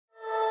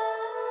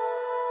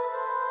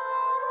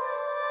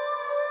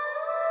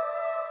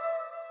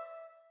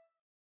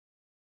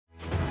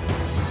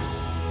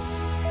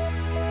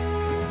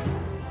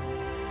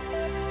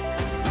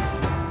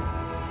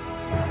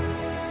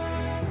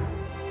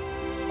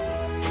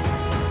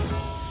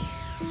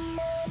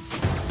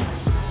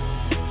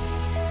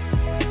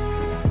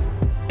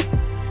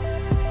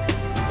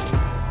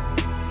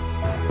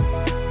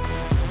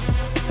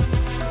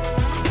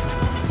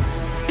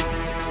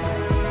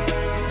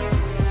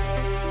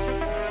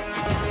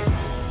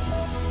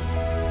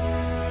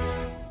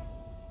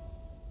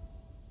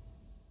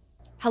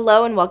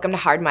Hello and welcome to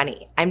Hard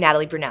Money. I'm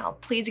Natalie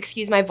Brunell. Please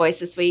excuse my voice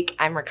this week.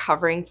 I'm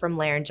recovering from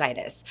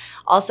laryngitis.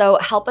 Also,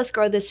 help us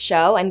grow this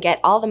show and get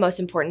all the most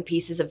important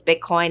pieces of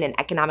Bitcoin and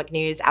economic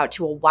news out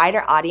to a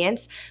wider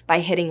audience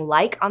by hitting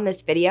like on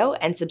this video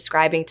and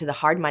subscribing to the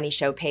Hard Money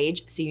Show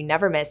page so you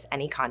never miss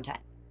any content.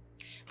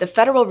 The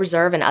Federal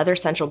Reserve and other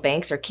central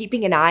banks are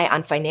keeping an eye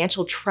on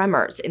financial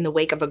tremors in the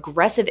wake of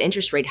aggressive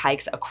interest rate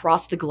hikes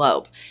across the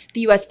globe.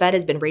 The U.S. Fed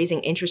has been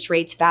raising interest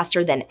rates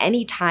faster than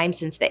any time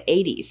since the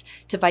 80s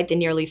to fight the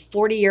nearly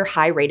 40-year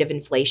high rate of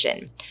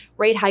inflation.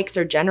 Rate hikes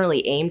are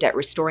generally aimed at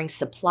restoring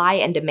supply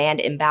and demand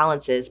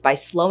imbalances by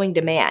slowing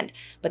demand,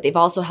 but they've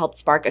also helped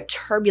spark a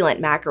turbulent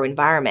macro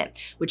environment,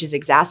 which is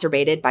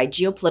exacerbated by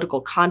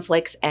geopolitical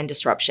conflicts and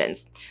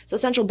disruptions. So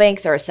central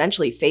banks are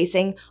essentially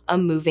facing a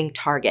moving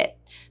target.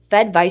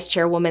 Fed Vice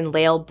Chairwoman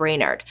Layl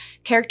Brainard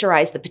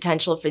characterized the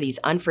potential for these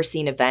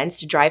unforeseen events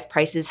to drive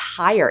prices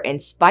higher in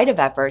spite of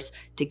efforts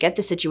to get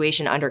the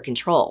situation under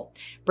control.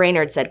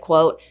 Brainard said,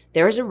 quote,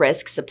 "There is a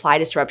risk supply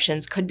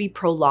disruptions could be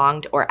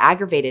prolonged or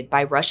aggravated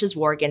by Russia's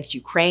war against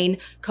Ukraine,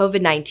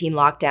 COVID-19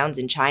 lockdowns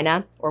in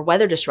China, or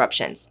weather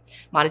disruptions.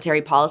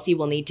 Monetary policy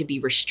will need to be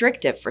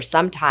restrictive for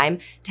some time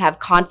to have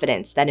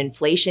confidence that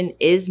inflation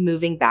is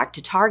moving back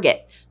to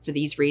target. For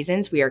these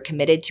reasons, we are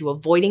committed to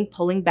avoiding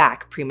pulling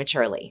back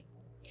prematurely."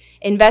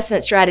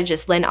 Investment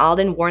strategist Lyn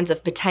Alden warns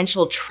of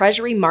potential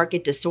treasury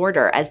market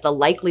disorder as the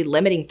likely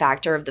limiting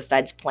factor of the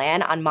Fed's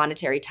plan on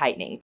monetary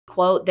tightening.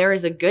 Quote, "There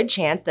is a good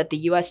chance that the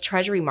U.S.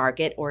 Treasury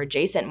market or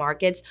adjacent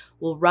markets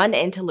will run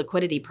into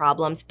liquidity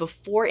problems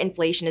before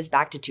inflation is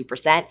back to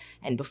 2%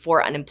 and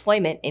before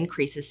unemployment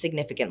increases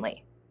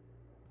significantly."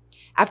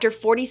 After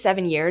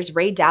 47 years,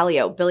 Ray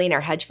Dalio,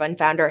 billionaire hedge fund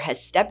founder, has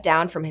stepped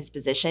down from his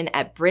position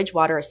at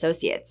Bridgewater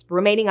Associates,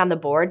 remaining on the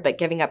board but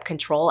giving up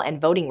control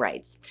and voting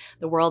rights.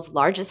 The world's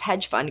largest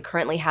hedge fund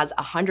currently has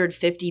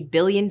 $150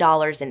 billion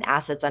in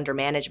assets under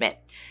management.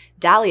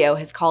 Dalio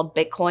has called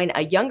Bitcoin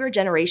a younger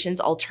generation's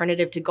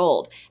alternative to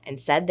gold and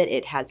said that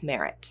it has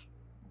merit.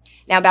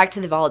 Now back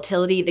to the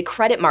volatility. The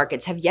credit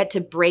markets have yet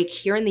to break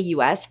here in the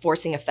US,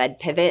 forcing a Fed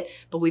pivot,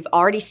 but we've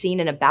already seen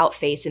an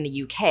about-face in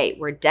the UK,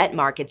 where debt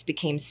markets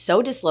became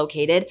so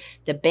dislocated,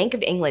 the Bank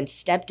of England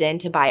stepped in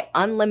to buy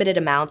unlimited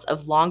amounts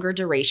of longer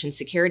duration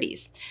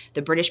securities.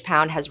 The British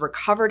pound has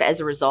recovered as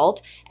a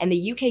result, and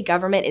the UK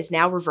government is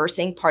now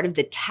reversing part of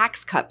the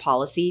tax cut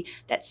policy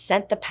that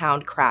sent the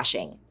pound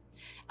crashing.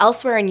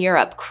 Elsewhere in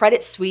Europe,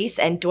 Credit Suisse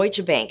and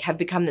Deutsche Bank have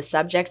become the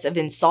subjects of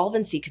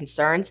insolvency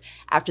concerns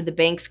after the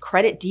bank's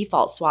credit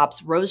default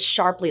swaps rose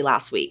sharply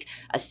last week,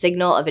 a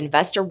signal of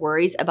investor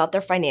worries about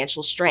their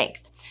financial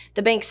strength.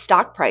 The bank's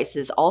stock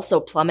prices also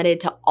plummeted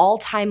to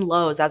all-time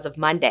lows as of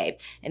Monday,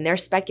 and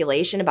there's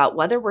speculation about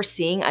whether we're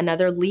seeing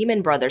another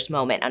Lehman Brothers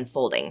moment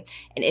unfolding,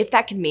 and if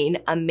that could mean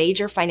a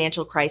major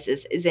financial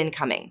crisis is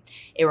incoming.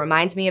 It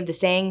reminds me of the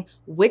saying,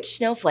 "Which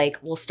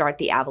snowflake will start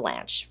the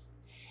avalanche?"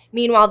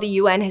 Meanwhile, the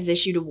UN has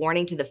issued a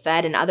warning to the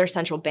Fed and other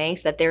central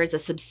banks that there is a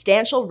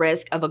substantial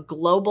risk of a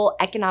global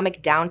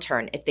economic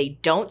downturn if they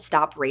don't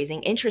stop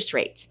raising interest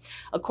rates.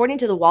 According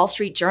to the Wall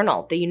Street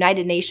Journal, the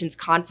United Nations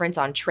Conference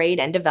on Trade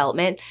and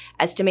Development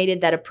estimated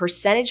that a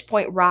percentage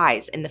point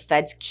rise in the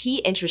Fed's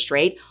key interest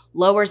rate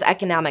lowers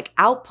economic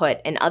output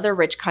in other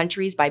rich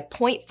countries by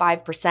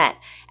 0.5%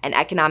 and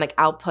economic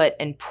output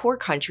in poor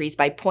countries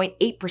by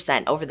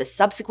 0.8% over the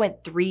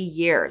subsequent 3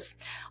 years.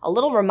 A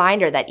little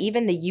reminder that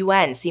even the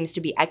UN seems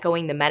to be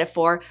echoing the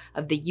metaphor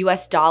of the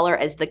US dollar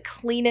as the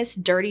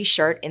cleanest dirty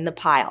shirt in the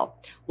pile.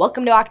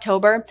 Welcome to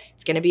October.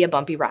 It's going to be a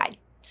bumpy ride.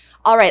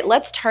 All right,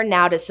 let's turn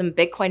now to some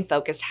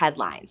Bitcoin-focused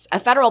headlines. A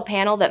federal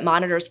panel that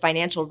monitors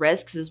financial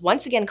risks is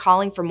once again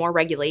calling for more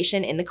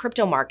regulation in the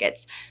crypto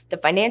markets. The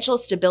Financial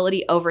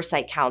Stability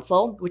Oversight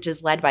Council, which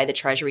is led by the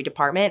Treasury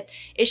Department,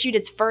 issued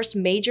its first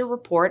major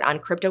report on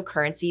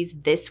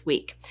cryptocurrencies this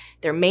week.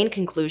 Their main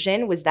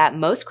conclusion was that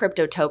most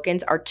crypto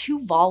tokens are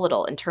too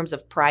volatile in terms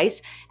of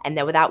price, and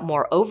that without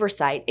more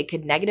oversight, it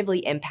could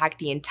negatively impact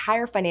the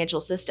entire financial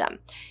system.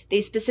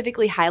 They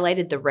specifically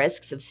highlighted the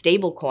risks of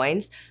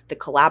stablecoins, the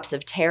collapse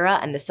of Terra,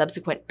 and the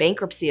subsequent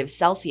bankruptcy of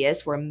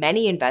Celsius, where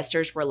many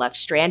investors were left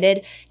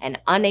stranded and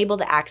unable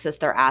to access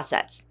their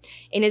assets.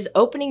 In his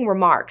opening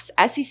remarks,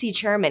 SEC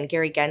Chairman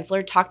Gary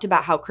Gensler talked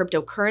about how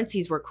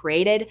cryptocurrencies were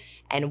created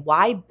and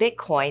why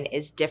Bitcoin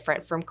is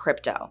different from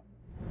crypto.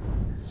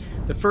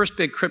 The first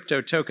big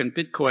crypto token,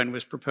 Bitcoin,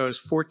 was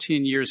proposed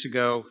 14 years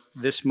ago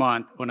this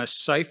month on a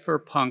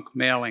cypherpunk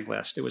mailing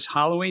list. It was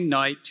Halloween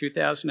night,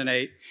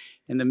 2008,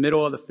 in the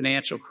middle of the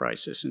financial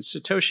crisis, and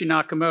Satoshi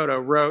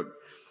Nakamoto wrote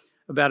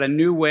about a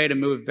new way to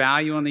move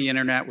value on the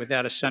internet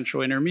without a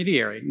central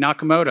intermediary.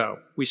 Nakamoto,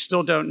 we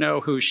still don't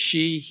know who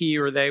she, he,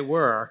 or they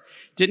were,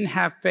 didn't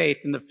have faith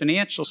in the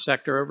financial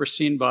sector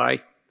overseen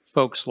by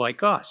folks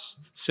like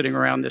us sitting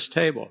around this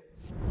table.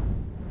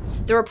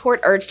 The report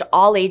urged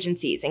all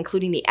agencies,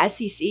 including the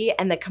SEC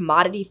and the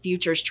Commodity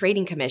Futures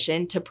Trading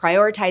Commission, to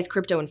prioritize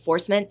crypto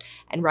enforcement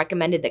and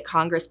recommended that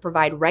Congress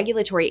provide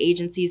regulatory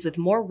agencies with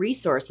more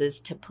resources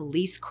to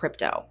police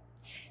crypto.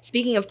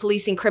 Speaking of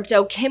policing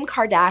crypto, Kim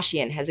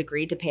Kardashian has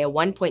agreed to pay a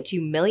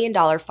 $1.2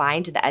 million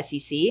fine to the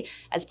SEC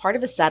as part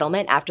of a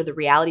settlement after the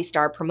reality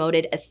star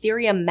promoted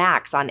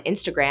EthereumMax on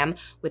Instagram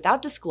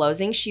without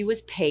disclosing she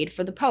was paid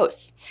for the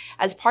posts.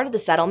 As part of the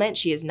settlement,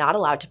 she is not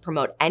allowed to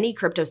promote any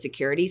crypto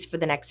securities for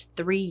the next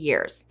 3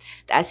 years.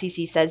 The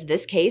SEC says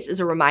this case is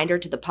a reminder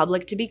to the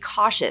public to be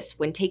cautious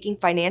when taking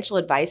financial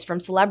advice from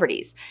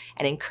celebrities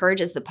and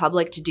encourages the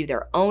public to do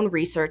their own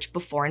research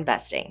before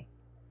investing.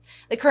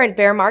 The current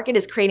bear market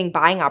is creating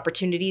buying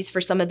opportunities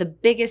for some of the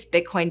biggest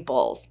Bitcoin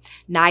bulls.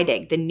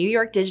 NYDIG, the New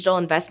York Digital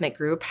Investment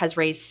Group, has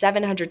raised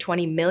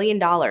 $720 million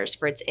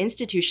for its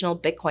institutional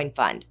Bitcoin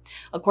fund.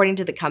 According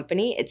to the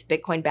company, its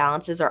Bitcoin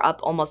balances are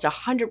up almost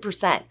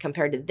 100%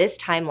 compared to this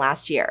time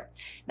last year.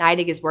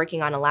 NYDIG is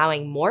working on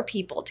allowing more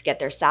people to get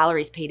their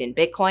salaries paid in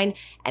Bitcoin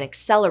and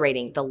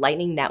accelerating the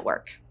Lightning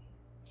Network.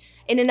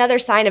 In another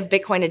sign of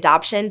Bitcoin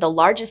adoption, the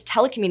largest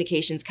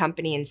telecommunications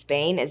company in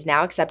Spain is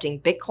now accepting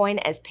Bitcoin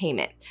as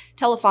payment.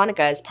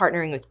 Telefónica is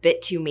partnering with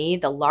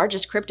Bit2Me, the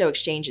largest crypto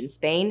exchange in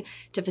Spain,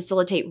 to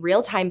facilitate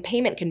real-time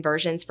payment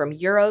conversions from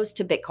euros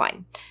to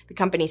Bitcoin. The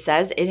company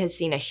says it has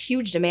seen a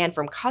huge demand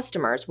from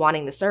customers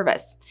wanting the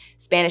service.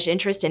 Spanish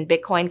interest in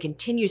Bitcoin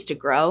continues to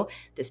grow.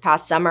 This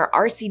past summer,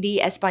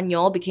 RCD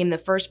Español became the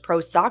first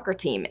pro soccer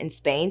team in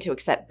Spain to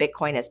accept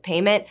Bitcoin as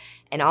payment,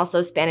 and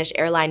also Spanish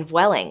airline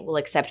Vueling will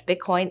accept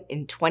Bitcoin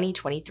in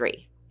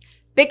 2023.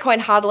 Bitcoin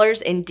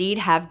hodlers indeed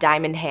have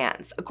diamond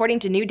hands. According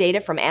to new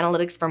data from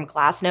analytics firm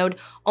Glassnode,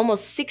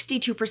 almost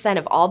 62%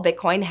 of all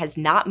Bitcoin has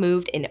not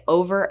moved in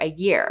over a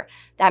year.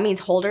 That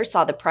means holders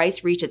saw the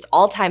price reach its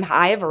all-time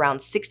high of around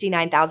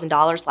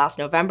 $69,000 last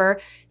November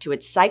to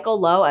its cycle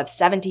low of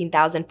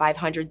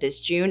 $17,500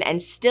 this June,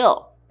 and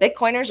still,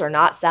 Bitcoiners are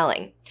not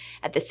selling.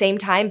 At the same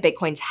time,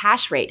 Bitcoin's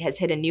hash rate has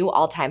hit a new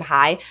all-time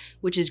high,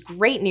 which is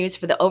great news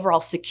for the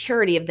overall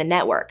security of the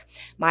network.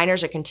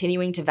 Miners are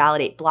continuing to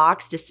validate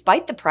blocks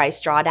despite the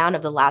price drawdown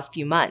of the last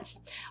few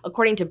months.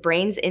 According to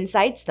Brain's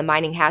Insights, the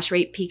mining hash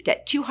rate peaked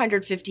at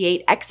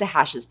 258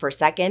 exahashes per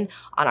second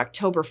on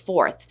October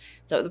 4th.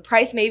 So the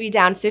price may be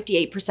down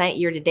 58%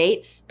 year to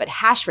date, but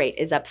hash rate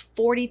is up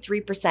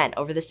 43%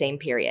 over the same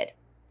period.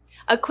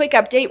 A quick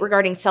update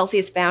regarding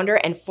Celsius founder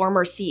and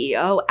former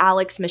CEO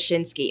Alex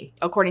Mashinsky.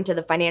 According to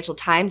the Financial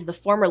Times, the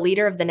former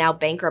leader of the now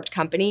bankrupt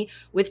company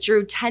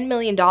withdrew $10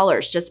 million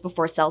just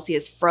before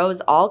Celsius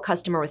froze all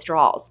customer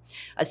withdrawals.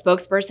 A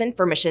spokesperson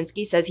for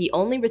Mashinsky says he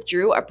only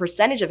withdrew a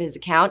percentage of his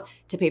account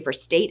to pay for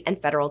state and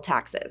federal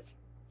taxes.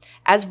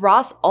 As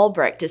Ross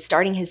Ulbricht is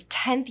starting his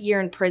 10th year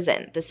in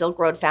prison, the Silk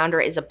Road founder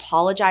is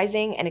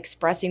apologizing and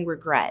expressing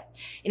regret.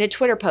 In a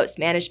Twitter post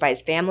managed by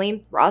his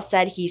family, Ross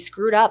said he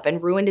screwed up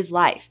and ruined his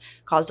life,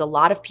 caused a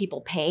lot of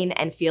people pain,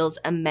 and feels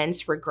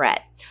immense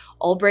regret.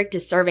 Ulbricht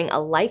is serving a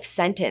life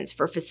sentence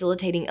for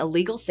facilitating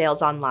illegal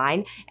sales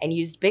online and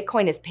used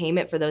Bitcoin as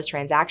payment for those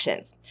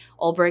transactions.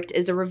 Ulbricht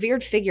is a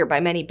revered figure by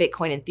many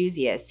Bitcoin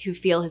enthusiasts who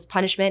feel his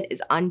punishment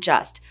is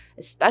unjust,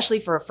 especially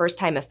for a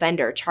first-time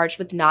offender charged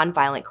with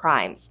nonviolent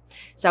crimes.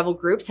 Several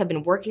groups have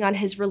been working on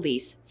his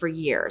release for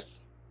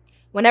years.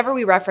 Whenever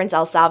we reference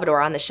El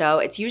Salvador on the show,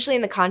 it's usually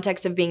in the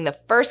context of being the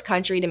first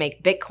country to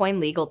make Bitcoin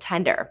legal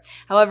tender.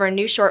 However, a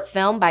new short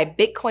film by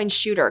Bitcoin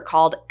shooter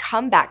called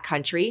Comeback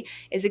Country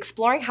is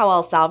exploring how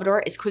El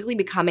Salvador is quickly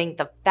becoming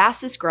the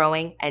fastest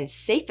growing and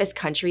safest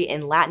country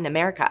in Latin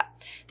America.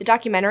 The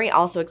documentary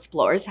also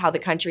explores how the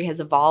country has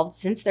evolved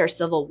since their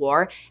civil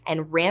war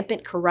and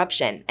rampant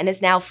corruption and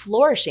is now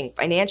flourishing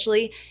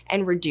financially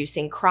and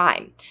reducing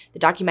crime. The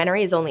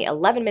documentary is only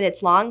 11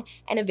 minutes long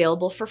and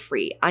available for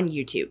free on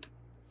YouTube.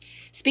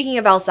 Speaking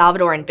of El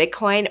Salvador and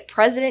Bitcoin,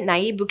 President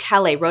Nayib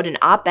Bukele wrote an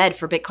op-ed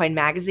for Bitcoin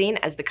magazine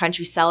as the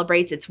country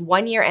celebrates its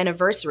one-year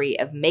anniversary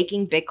of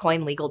making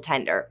Bitcoin legal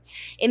tender.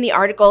 In the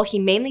article, he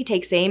mainly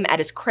takes aim at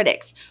his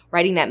critics,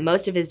 writing that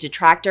most of his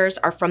detractors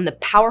are from the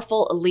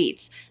powerful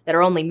elites that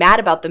are only mad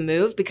about the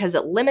move because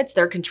it limits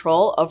their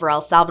control over El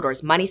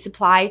Salvador's money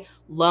supply,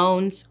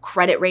 loans,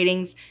 credit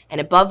ratings,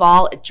 and above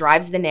all, it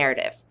drives the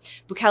narrative.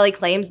 Bukele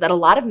claims that a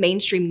lot of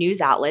mainstream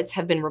news outlets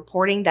have been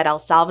reporting that El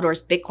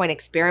Salvador's Bitcoin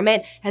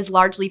experiment has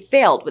largely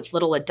failed with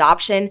little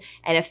adoption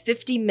and a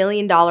 $50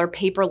 million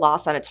paper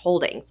loss on its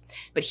holdings.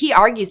 But he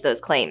argues those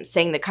claims,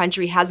 saying the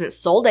country hasn't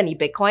sold any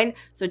Bitcoin,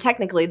 so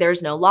technically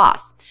there's no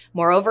loss.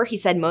 Moreover, he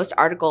said most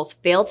articles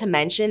fail to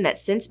mention that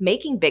since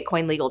making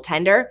Bitcoin legal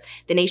tender,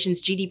 the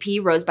nation's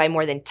GDP rose by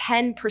more than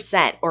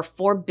 10% or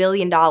 $4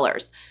 billion.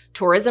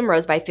 Tourism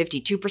rose by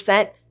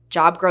 52%.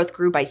 Job growth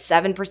grew by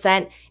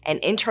 7%, and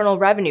internal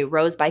revenue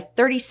rose by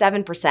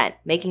 37%,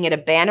 making it a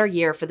banner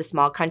year for the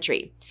small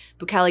country.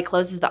 Bukele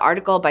closes the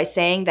article by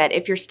saying that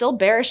if you're still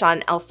bearish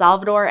on El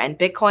Salvador and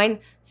Bitcoin,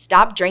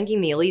 stop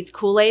drinking the elite's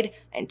Kool-Aid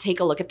and take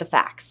a look at the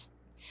facts.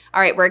 All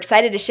right, we're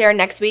excited to share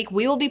next week.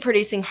 We will be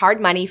producing Hard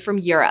Money from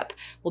Europe.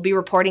 We'll be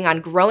reporting on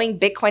growing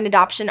Bitcoin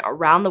adoption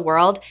around the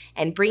world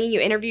and bringing you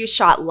interviews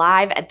shot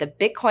live at the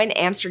Bitcoin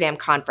Amsterdam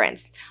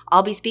conference.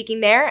 I'll be speaking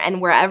there, and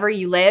wherever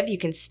you live, you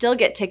can still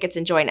get tickets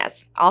and join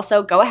us.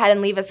 Also, go ahead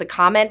and leave us a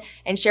comment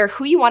and share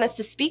who you want us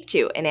to speak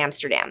to in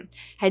Amsterdam.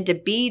 Head to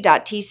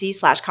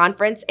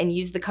b.tc/conference and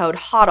use the code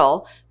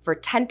HODL for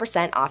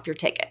 10% off your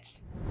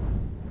tickets.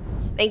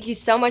 Thank you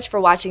so much for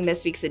watching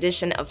this week's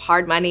edition of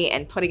Hard Money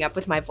and putting up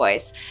with my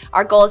voice.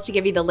 Our goal is to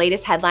give you the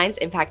latest headlines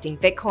impacting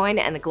Bitcoin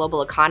and the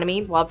global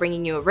economy while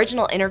bringing you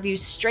original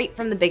interviews straight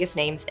from the biggest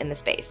names in the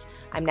space.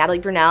 I'm Natalie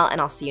Brunell,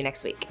 and I'll see you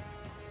next week.